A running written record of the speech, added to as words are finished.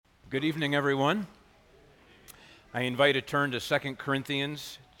Good evening, everyone. I invite you to turn to 2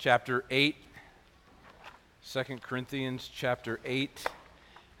 Corinthians chapter 8. 2 Corinthians chapter 8,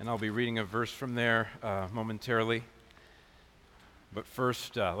 and I'll be reading a verse from there momentarily. But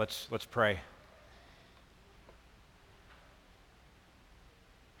first, let's pray.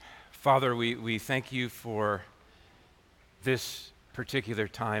 Father, we thank you for this particular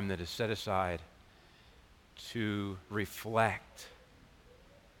time that is set aside to reflect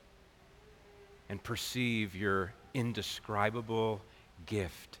and perceive your indescribable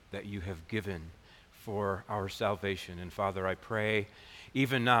gift that you have given for our salvation. And Father, I pray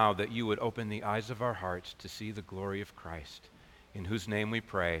even now that you would open the eyes of our hearts to see the glory of Christ, in whose name we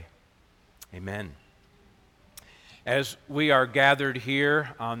pray. Amen. As we are gathered here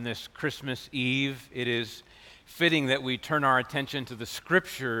on this Christmas Eve, it is fitting that we turn our attention to the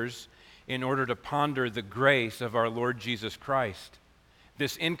Scriptures in order to ponder the grace of our Lord Jesus Christ.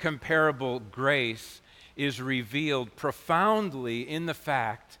 This incomparable grace is revealed profoundly in the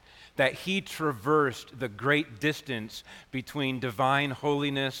fact that he traversed the great distance between divine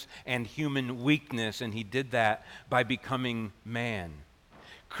holiness and human weakness, and he did that by becoming man.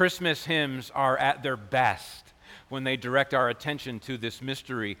 Christmas hymns are at their best when they direct our attention to this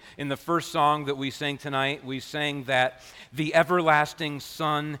mystery. In the first song that we sang tonight, we sang that the everlasting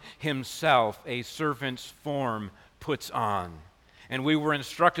Son himself a servant's form puts on. And we were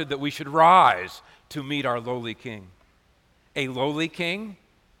instructed that we should rise to meet our lowly King. A lowly King,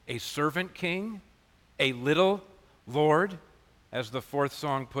 a servant King, a little Lord, as the fourth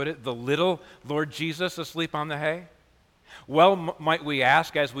song put it, the little Lord Jesus asleep on the hay. Well, might we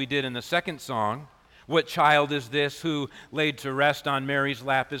ask, as we did in the second song, what child is this who, laid to rest on Mary's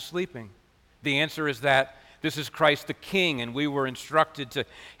lap, is sleeping? The answer is that this is Christ the King, and we were instructed to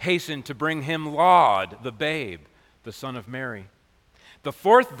hasten to bring him laud, the babe, the Son of Mary. The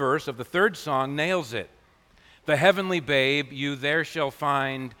fourth verse of the third song nails it. The heavenly babe you there shall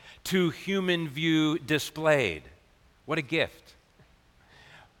find, to human view displayed. What a gift.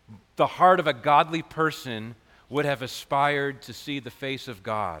 The heart of a godly person would have aspired to see the face of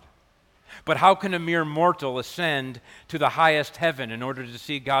God. But how can a mere mortal ascend to the highest heaven in order to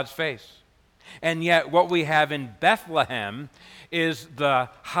see God's face? And yet what we have in Bethlehem is the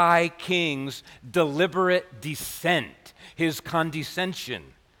high king's deliberate descent, his condescension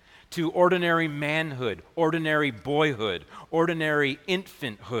to ordinary manhood, ordinary boyhood, ordinary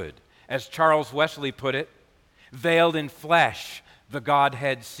infanthood. As Charles Wesley put it, veiled in flesh, the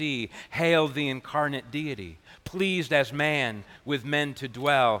Godhead see, hail the incarnate deity, pleased as man with men to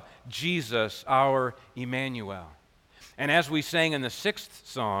dwell, Jesus our Emmanuel. And as we sang in the sixth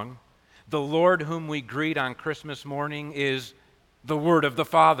song, the Lord whom we greet on Christmas morning is the Word of the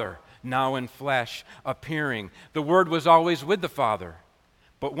Father, now in flesh, appearing. The Word was always with the Father,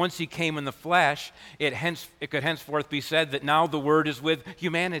 but once he came in the flesh, it could henceforth be said that now the Word is with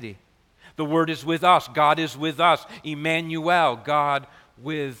humanity. The Word is with us. God is with us. Emmanuel, God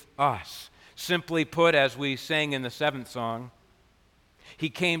with us. Simply put, as we sang in the seventh song, he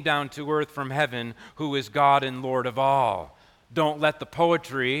came down to earth from heaven, who is God and Lord of all. Don't let the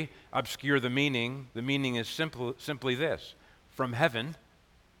poetry obscure the meaning. The meaning is simply this. From heaven,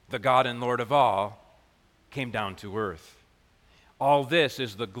 the God and Lord of all came down to earth. All this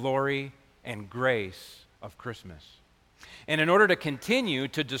is the glory and grace of Christmas. And in order to continue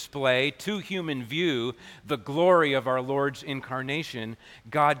to display to human view the glory of our Lord's incarnation,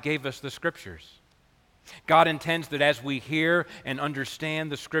 God gave us the Scriptures. God intends that as we hear and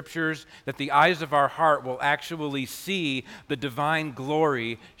understand the Scriptures, that the eyes of our heart will actually see the divine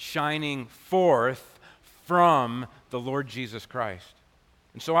glory shining forth from the Lord Jesus Christ.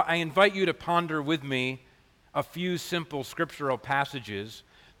 And so I invite you to ponder with me a few simple scriptural passages.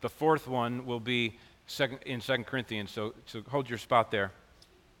 The fourth one will be in 2 Corinthians, so hold your spot there.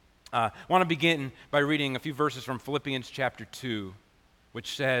 I want to begin by reading a few verses from Philippians chapter 2,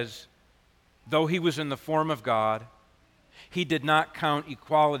 which says, though he was in the form of God, he did not count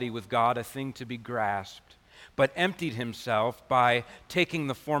equality with God a thing to be grasped, but emptied himself by taking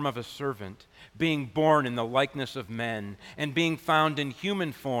the form of a servant, being born in the likeness of men, and being found in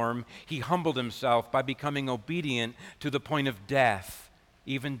human form, he humbled himself by becoming obedient to the point of death,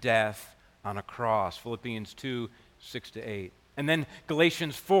 even death on a cross. Philippians 2, 6-8. And then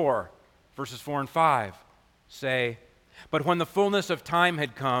Galatians 4, verses 4 and 5 say, but when the fullness of time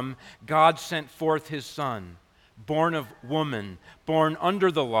had come, God sent forth his Son, born of woman, born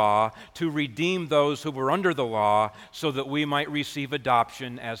under the law, to redeem those who were under the law, so that we might receive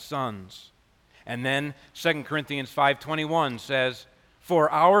adoption as sons. And then 2 Corinthians 5:21 says,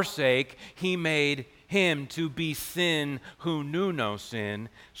 for our sake he made him to be sin who knew no sin,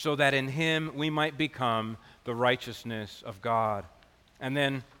 so that in him we might become the righteousness of God. And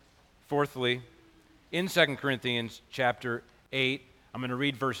then, fourthly, in 2 Corinthians chapter 8, I'm going to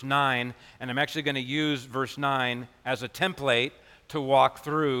read verse 9, and I'm actually going to use verse 9 as a template to walk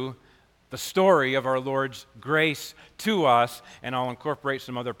through the story of our Lord's grace to us, and I'll incorporate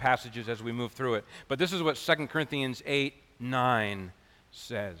some other passages as we move through it. But this is what 2 Corinthians 8:9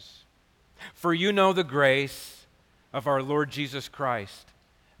 says. For you know the grace of our Lord Jesus Christ,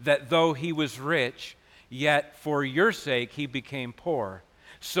 that though he was rich, yet for your sake he became poor,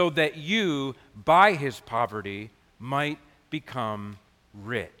 so that you, by his poverty, might become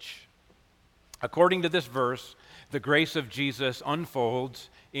rich. According to this verse, the grace of Jesus unfolds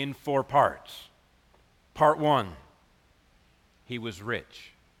in 4 parts. Part 1, he was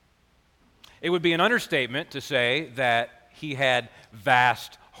rich. It would be an understatement to say that he had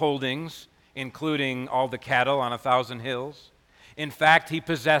vast holdings, including all the cattle on 1,000 hills. In fact, he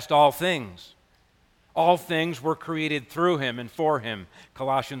possessed all things. All things were created through him and for him,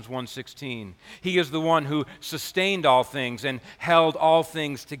 Colossians 1:16. He is the one who sustained all things and held all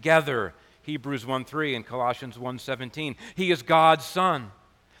things together, Hebrews 1:3 and Colossians 1:17. He is God's Son,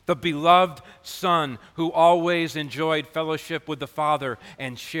 the beloved Son who always enjoyed fellowship with the Father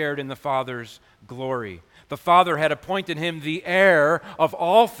and shared in the Father's glory. The Father had appointed him the heir of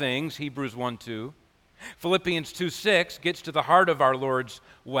all things, Hebrews 1:2. Philippians 2:6 gets to the heart of our Lord's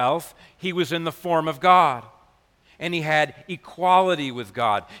wealth. He was in the form of God, and he had equality with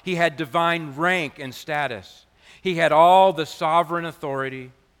God. He had divine rank and status. He had all the sovereign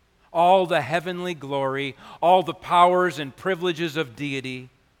authority, all the heavenly glory, all the powers and privileges of deity,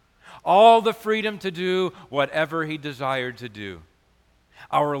 all the freedom to do whatever he desired to do.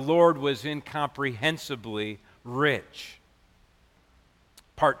 Our Lord was incomprehensibly rich.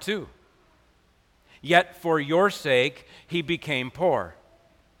 Part 2. Yet for your sake he became poor.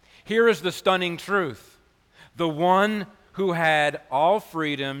 Here is the stunning truth. The one who had all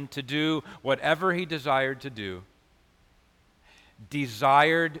freedom to do whatever he desired to do,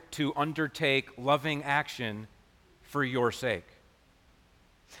 desired to undertake loving action for your sake.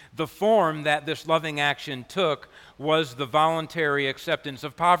 The form that this loving action took was the voluntary acceptance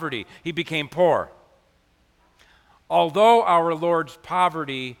of poverty. He became poor. Although our Lord's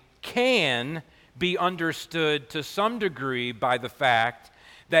poverty can be understood to some degree by the fact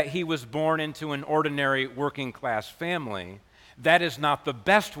that he was born into an ordinary working class family, that is not the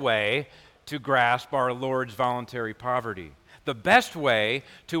best way to grasp our Lord's voluntary poverty. The best way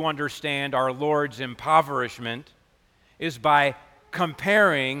to understand our Lord's impoverishment is by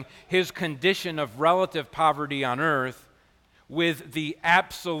comparing his condition of relative poverty on earth with the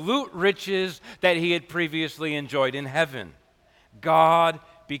absolute riches that he had previously enjoyed in heaven. God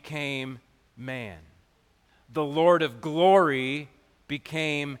became man. The Lord of glory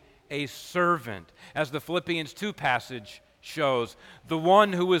became a servant. As the Philippians 2 passage shows, the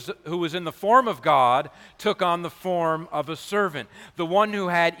one who was in the form of God took on the form of a servant. The one who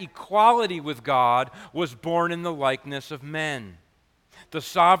had equality with God was born in the likeness of men. The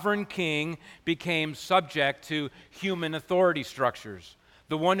sovereign king became subject to human authority structures.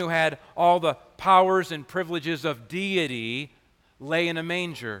 The one who had all the powers and privileges of deity lay in a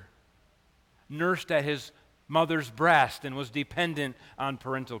manger, nursed at his mother's breast, and was dependent on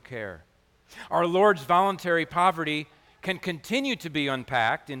parental care. Our Lord's voluntary poverty can continue to be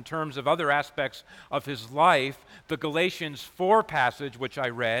unpacked in terms of other aspects of his life. The Galatians 4 passage, which I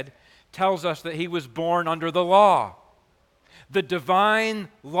read, tells us that he was born under the law. The divine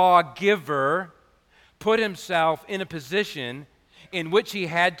lawgiver put himself in a position in which he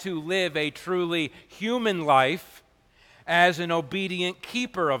had to live a truly human life as an obedient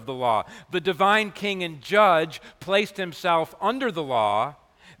keeper of the law. The divine king and judge placed himself under the law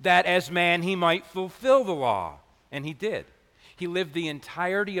that as man he might fulfill the law. And he did. He lived the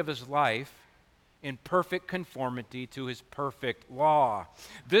entirety of his life in perfect conformity to his perfect law.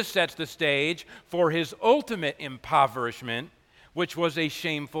 This sets the stage for his ultimate impoverishment, which was a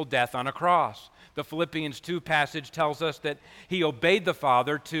shameful death on a cross. The Philippians 2 passage tells us that he obeyed the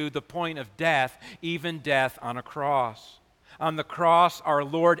Father to the point of death, even death on a cross. On the cross, our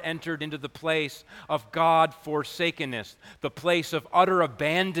Lord entered into the place of God-forsakenness, the place of utter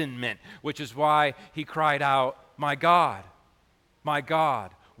abandonment, which is why he cried out, my God,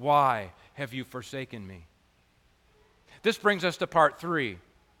 why have you forsaken me?" This brings us to part 3.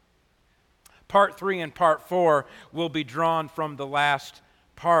 Part 3 and part 4 will be drawn from the last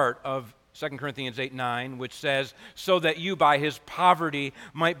part of 2 Corinthians 8:9, which says, "So that you by his poverty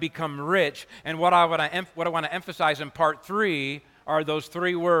might become rich." And what I want to emphasize in part 3 are those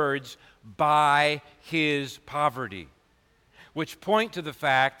three words, by his poverty, which point to the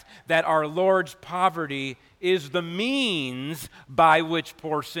fact that our Lord's poverty is the means by which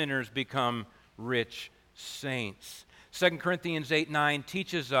poor sinners become rich saints. 2 Corinthians 8:9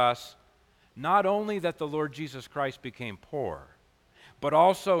 teaches us not only that the Lord Jesus Christ became poor, but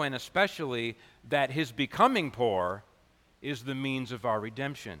also and especially that his becoming poor is the means of our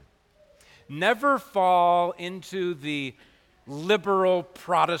redemption. Never fall into the liberal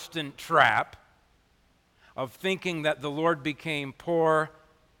Protestant trap of thinking that the Lord became poor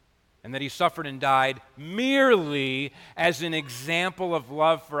and that he suffered and died merely as an example of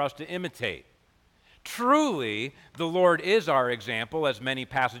love for us to imitate. Truly, the Lord is our example, as many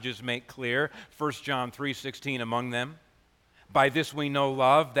passages make clear, 1 John 3:16 among them. By this we know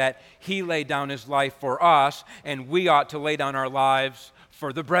love, that he laid down his life for us, and we ought to lay down our lives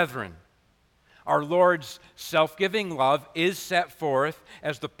for the brethren. Our Lord's self-giving love is set forth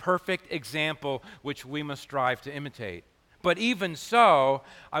as the perfect example which we must strive to imitate. But even so,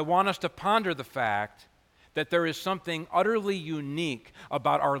 I want us to ponder the fact that there is something utterly unique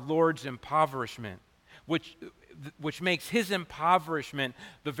about our Lord's impoverishment, which makes his impoverishment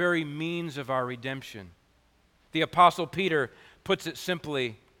the very means of our redemption. The Apostle Peter puts it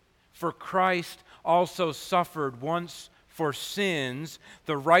simply, "For Christ also suffered once for sins,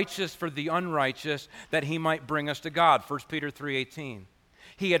 the righteous for the unrighteous, that he might bring us to God." 1 Peter 3:18.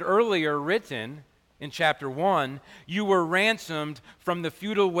 He had earlier written in chapter 1, "You were ransomed from the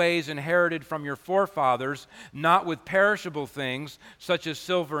futile ways inherited from your forefathers, not with perishable things such as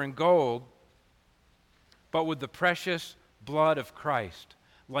silver and gold, but with the precious blood of Christ,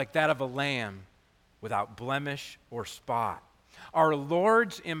 like that of a lamb, without blemish or spot." Our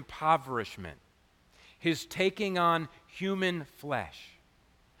Lord's impoverishment, his taking on human flesh,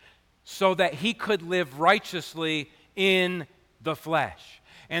 so that he could live righteously in the flesh,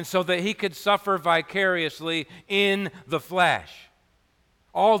 and so that he could suffer vicariously in the flesh.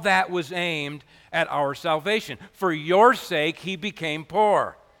 All that was aimed at our salvation. For your sake, he became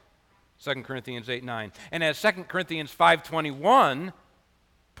poor. 2 Corinthians 8:9. And as 2 Corinthians 5:21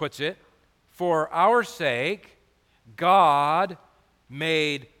 puts it, for our sake, God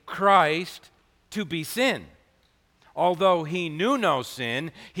made Christ to be sin. Although he knew no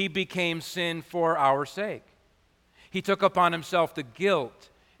sin, he became sin for our sake. He took upon himself the guilt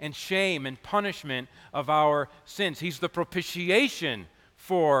and shame and punishment of our sins. He's the propitiation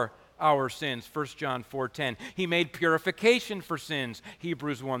for our sins, 1 John 4:10. He made purification for sins,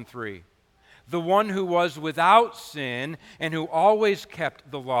 Hebrews 1:3. The one who was without sin and who always kept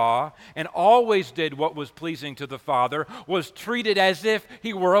the law and always did what was pleasing to the Father was treated as if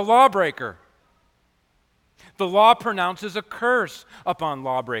he were a lawbreaker. The law pronounces a curse upon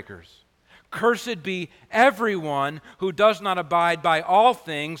lawbreakers. Cursed be everyone who does not abide by all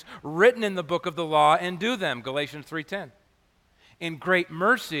things written in the book of the law and do them, Galatians 3:10. In great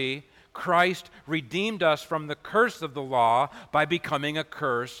mercy, Christ redeemed us from the curse of the law by becoming a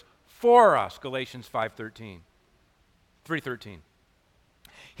curse for us, Galatians 3:13.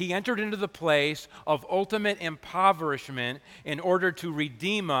 He entered into the place of ultimate impoverishment in order to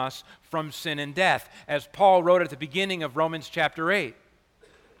redeem us from sin and death, as Paul wrote at the beginning of Romans chapter 8.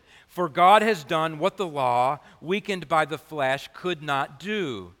 For God has done what the law, weakened by the flesh, could not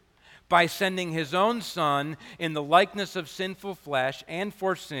do. By sending his own Son in the likeness of sinful flesh and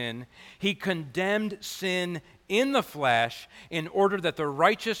for sin, he condemned sin in the flesh in order that the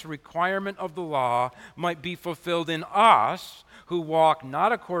righteous requirement of the law might be fulfilled in us who walk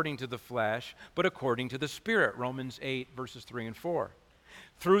not according to the flesh, but according to the Spirit, Romans 8, verses 3 and 4.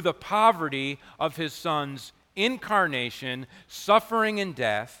 Through the poverty of his Son's incarnation, suffering, and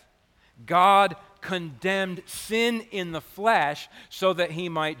death, God condemned sin in the flesh so that he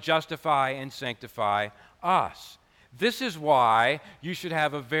might justify and sanctify us. This is why you should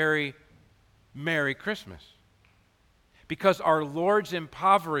have a very Merry Christmas. Because our Lord's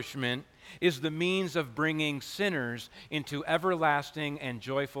impoverishment is the means of bringing sinners into everlasting and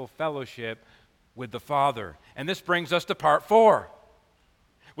joyful fellowship with the Father. And this brings us to part 4,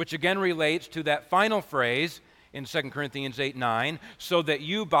 which again relates to that final phrase in 2 Corinthians 8:9, so that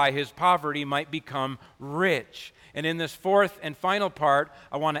you by his poverty might become rich. And in this fourth and final part,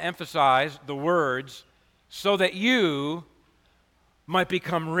 I want to emphasize the words, so that you might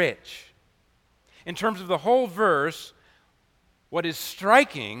become rich. In terms of the whole verse, what is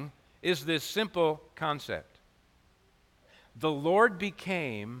striking is this simple concept. The Lord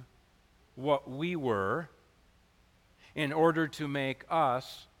became what we were in order to make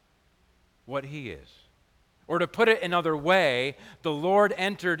us what he is. Or to put it another way, the Lord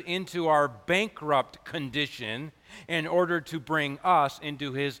entered into our bankrupt condition in order to bring us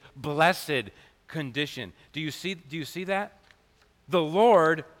into his blessed condition. Do you see that? The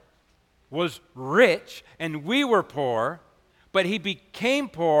Lord was rich and we were poor, but he became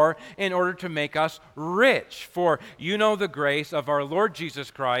poor in order to make us rich. For you know the grace of our Lord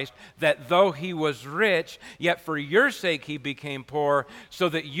Jesus Christ, that though he was rich, yet for your sake he became poor, so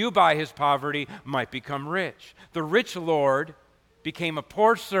that you by his poverty might become rich. The rich Lord became a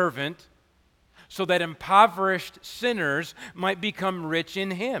poor servant so that impoverished sinners might become rich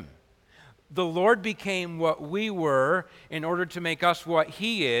in him. The Lord became what we were in order to make us what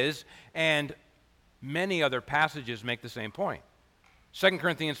he is, and many other passages make the same point. 2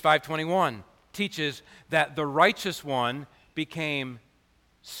 Corinthians 5:21 teaches that the righteous one became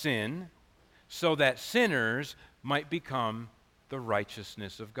sin so that sinners might become the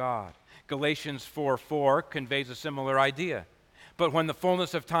righteousness of God. Galatians 4:4 conveys a similar idea. But when the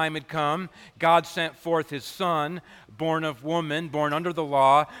fullness of time had come, God sent forth his Son, born of woman, born under the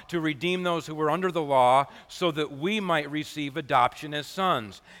law, to redeem those who were under the law, so that we might receive adoption as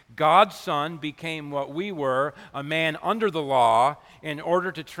sons. God's Son became what we were, a man under the law, in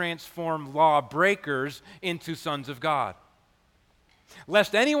order to transform lawbreakers into sons of God.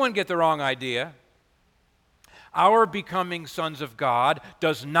 Lest anyone get the wrong idea, our becoming sons of God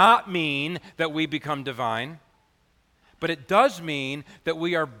does not mean that we become divine. But it does mean that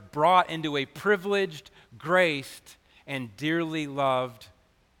we are brought into a privileged, graced, and dearly loved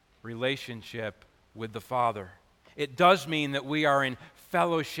relationship with the Father. It does mean that we are in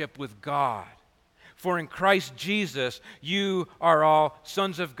fellowship with God. For in Christ Jesus, you are all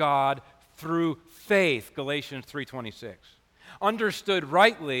sons of God through faith, Galatians 3:26. Understood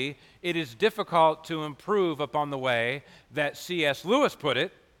rightly, it is difficult to improve upon the way that C.S. Lewis put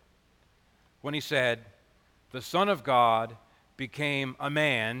it when he said, "The Son of God became a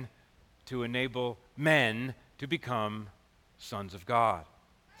man to enable men to become sons of God."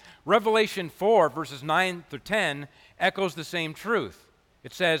 Revelation 4, verses 9 through 10, echoes the same truth.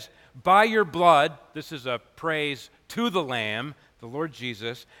 It says, "By your blood," this is a praise to the Lamb, the Lord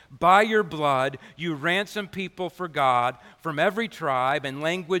Jesus, "by your blood you ransom people for God from every tribe and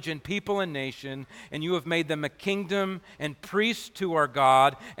language and people and nation, and you have made them a kingdom and priests to our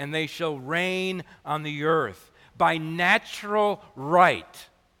God, and they shall reign on the earth." By natural right,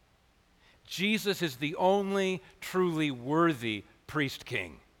 Jesus is the only truly worthy priest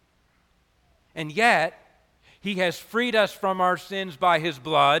king. And yet, he has freed us from our sins by his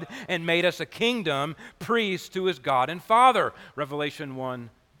blood and made us a kingdom, priests to his God and Father. Revelation 1,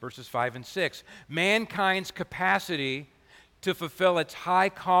 verses 5 and 6. Mankind's capacity to fulfill its high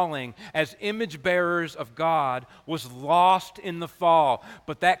calling as image bearers of God was lost in the fall,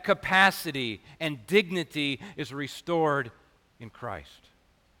 but that capacity and dignity is restored in Christ.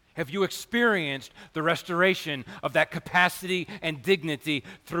 Have you experienced the restoration of that capacity and dignity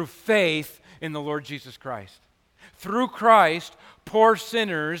through faith in the Lord Jesus Christ? Through Christ, poor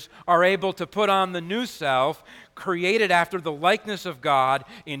sinners are able to put on the new self, created after the likeness of God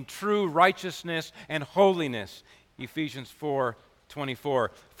in true righteousness and holiness. Ephesians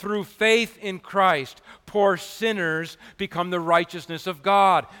 4:24. Through faith in Christ, poor sinners become the righteousness of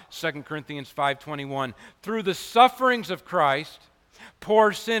God. 2 Corinthians 5:21. Through the sufferings of Christ,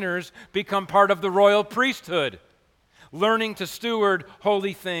 poor sinners become part of the royal priesthood, learning to steward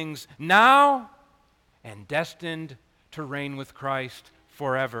holy things now and destined to reign with Christ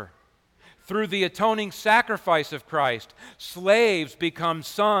forever. Through the atoning sacrifice of Christ, slaves become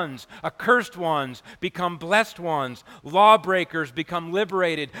sons, accursed ones become blessed ones, lawbreakers become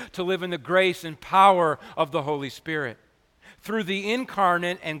liberated to live in the grace and power of the Holy Spirit. Through the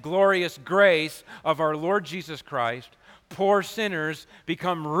incarnate and glorious grace of our Lord Jesus Christ, poor sinners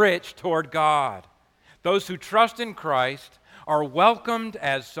become rich toward God. Those who trust in Christ are welcomed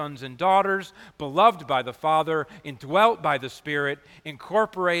as sons and daughters, beloved by the Father, indwelt by the Spirit,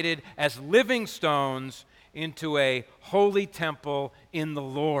 incorporated as living stones into a holy temple in the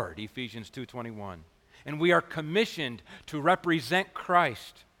Lord, Ephesians 2:21. And we are commissioned to represent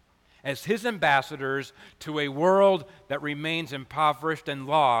Christ as his ambassadors to a world that remains impoverished and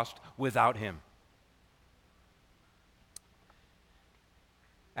lost without him.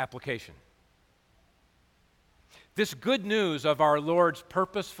 Application. This good news of our Lord's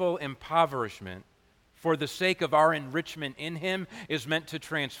purposeful impoverishment for the sake of our enrichment in him is meant to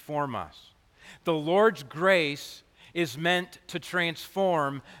transform us. The Lord's grace is meant to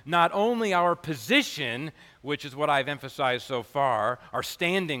transform not only our position, which is what I've emphasized so far, our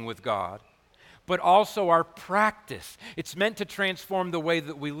standing with God, but also our practice. It's meant to transform the way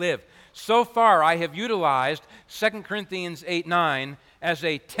that we live. So far, I have utilized 2 Corinthians 8:9 as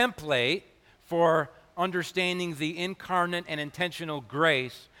a template for understanding the incarnate and intentional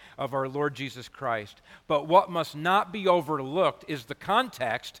grace of our Lord Jesus Christ. But what must not be overlooked is the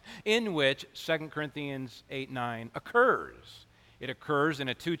context in which 2 Corinthians 8:9 occurs. It occurs in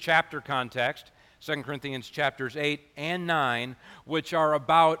a two-chapter context, 2 Corinthians chapters 8 and 9, which are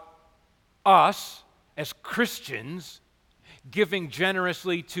about us as Christians giving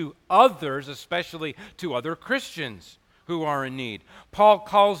generously to others, especially to other Christians who are in need. Paul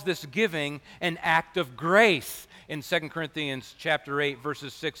calls this giving an act of grace in 2 Corinthians chapter 8,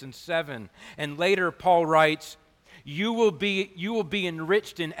 verses 6 and 7. And later Paul writes, you will be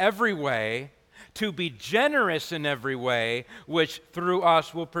enriched in every way, to be generous in every way, which through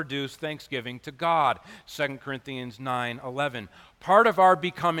us will produce thanksgiving to God. 2 Corinthians 9:11. Part of our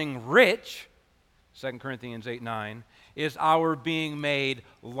becoming rich, 2 Corinthians 8:9, is our being made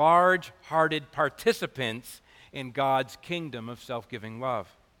large-hearted participants in God's kingdom of self-giving love.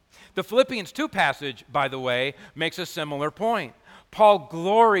 The Philippians 2 passage, by the way, makes a similar point. Paul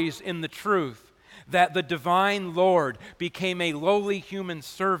glories in the truth that the divine Lord became a lowly human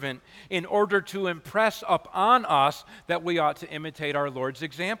servant in order to impress upon us that we ought to imitate our Lord's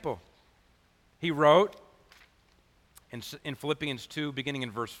example. He wrote in Philippians 2, beginning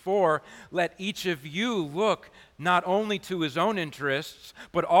in verse 4, let each of you look not only to his own interests,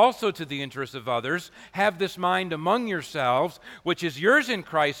 but also to the interests of others. Have this mind among yourselves, which is yours in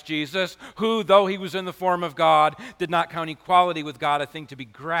Christ Jesus, who, though he was in the form of God, did not count equality with God a thing to be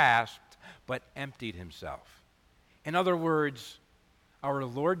grasped, but emptied himself. In other words, our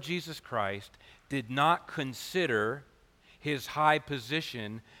Lord Jesus Christ did not consider his high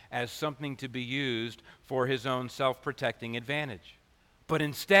position as something to be used for his own self-protecting advantage. But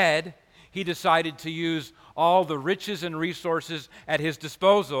instead, he decided to use all the riches and resources at his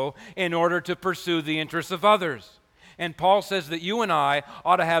disposal in order to pursue the interests of others. And Paul says that you and I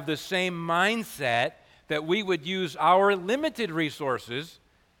ought to have the same mindset, that we would use our limited resources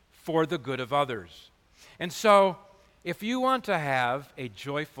for the good of others. And so, if you want to have a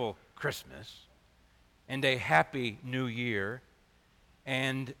joyful Christmas and a happy New Year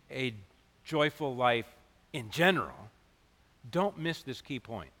and a joyful life in general, don't miss this key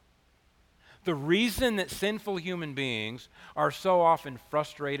point. The reason that sinful human beings are so often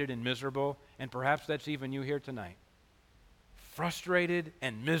frustrated and miserable, and perhaps that's even you here tonight, frustrated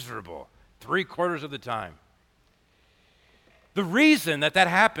and miserable 3/4 of the time. The reason that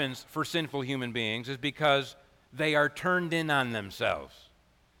happens for sinful human beings is because they are turned in on themselves,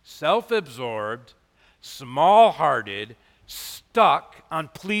 self-absorbed, small-hearted, stuck on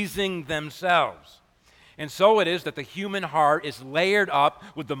pleasing themselves. And so it is that the human heart is layered up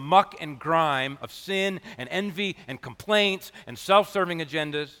with the muck and grime of sin and envy and complaints and self-serving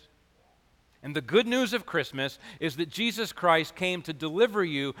agendas. And the good news of Christmas is that Jesus Christ came to deliver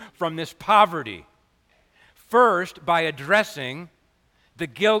you from this poverty. First, by addressing the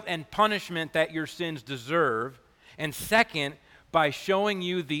guilt and punishment that your sins deserve. And second, by showing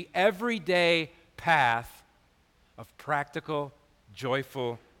you the everyday path of practical,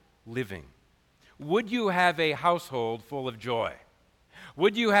 joyful living. Would you have a household full of joy?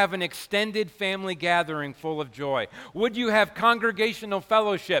 Would you have an extended family gathering full of joy? Would you have congregational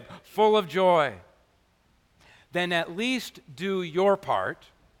fellowship full of joy? Then at least do your part,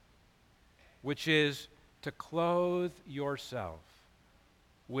 which is to clothe yourself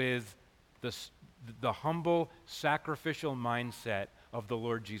with the humble, sacrificial mindset of the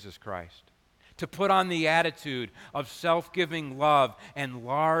Lord Jesus Christ. To put on the attitude of self-giving love and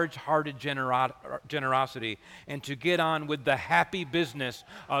large-hearted generosity, and to get on with the happy business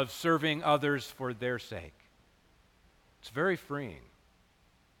of serving others for their sake. It's very freeing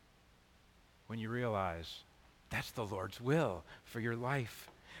when you realize that's the Lord's will for your life.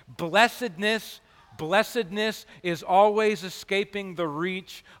 Blessedness is always escaping the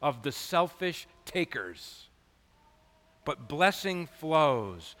reach of the selfish takers. But blessing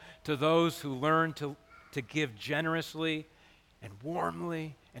flows to those who learn to give generously and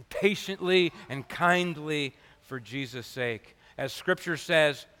warmly and patiently and kindly for Jesus' sake. As Scripture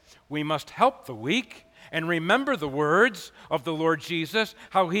says, we must help the weak and remember the words of the Lord Jesus,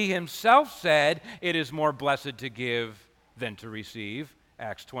 how he himself said, it is more blessed to give than to receive,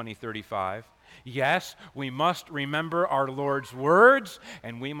 Acts 20:35. Yes, we must remember our Lord's words,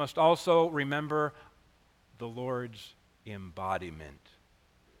 and we must also remember the Lord's embodiment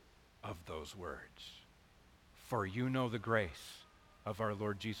of those words. For you know the grace of our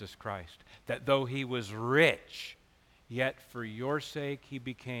Lord Jesus Christ, that though he was rich, yet for your sake he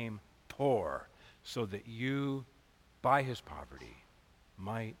became poor so that you, by his poverty,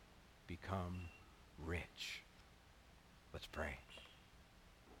 might become rich. Let's pray.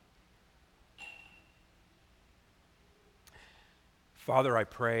 Father, I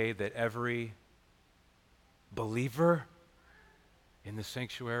pray that every believer in the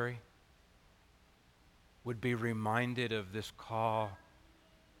sanctuary would be reminded of this call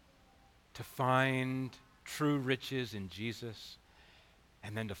to find true riches in Jesus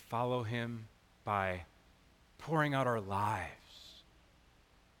and then to follow him by pouring out our lives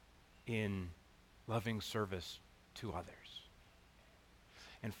in loving service to others.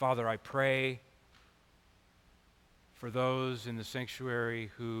 And Father, I pray for those in the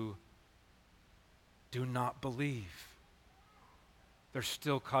sanctuary who do not believe. They're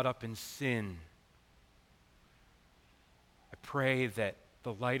still caught up in sin. I pray that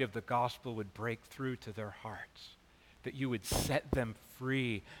the light of the gospel would break through to their hearts, that you would set them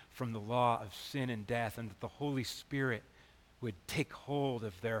free from the law of sin and death, and that the Holy Spirit would take hold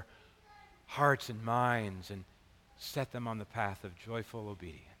of their hearts and minds and set them on the path of joyful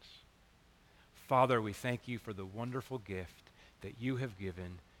obedience. Father, we thank you for the wonderful gift that you have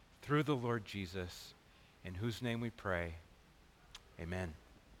given through the Lord Jesus, in whose name we pray. Amen.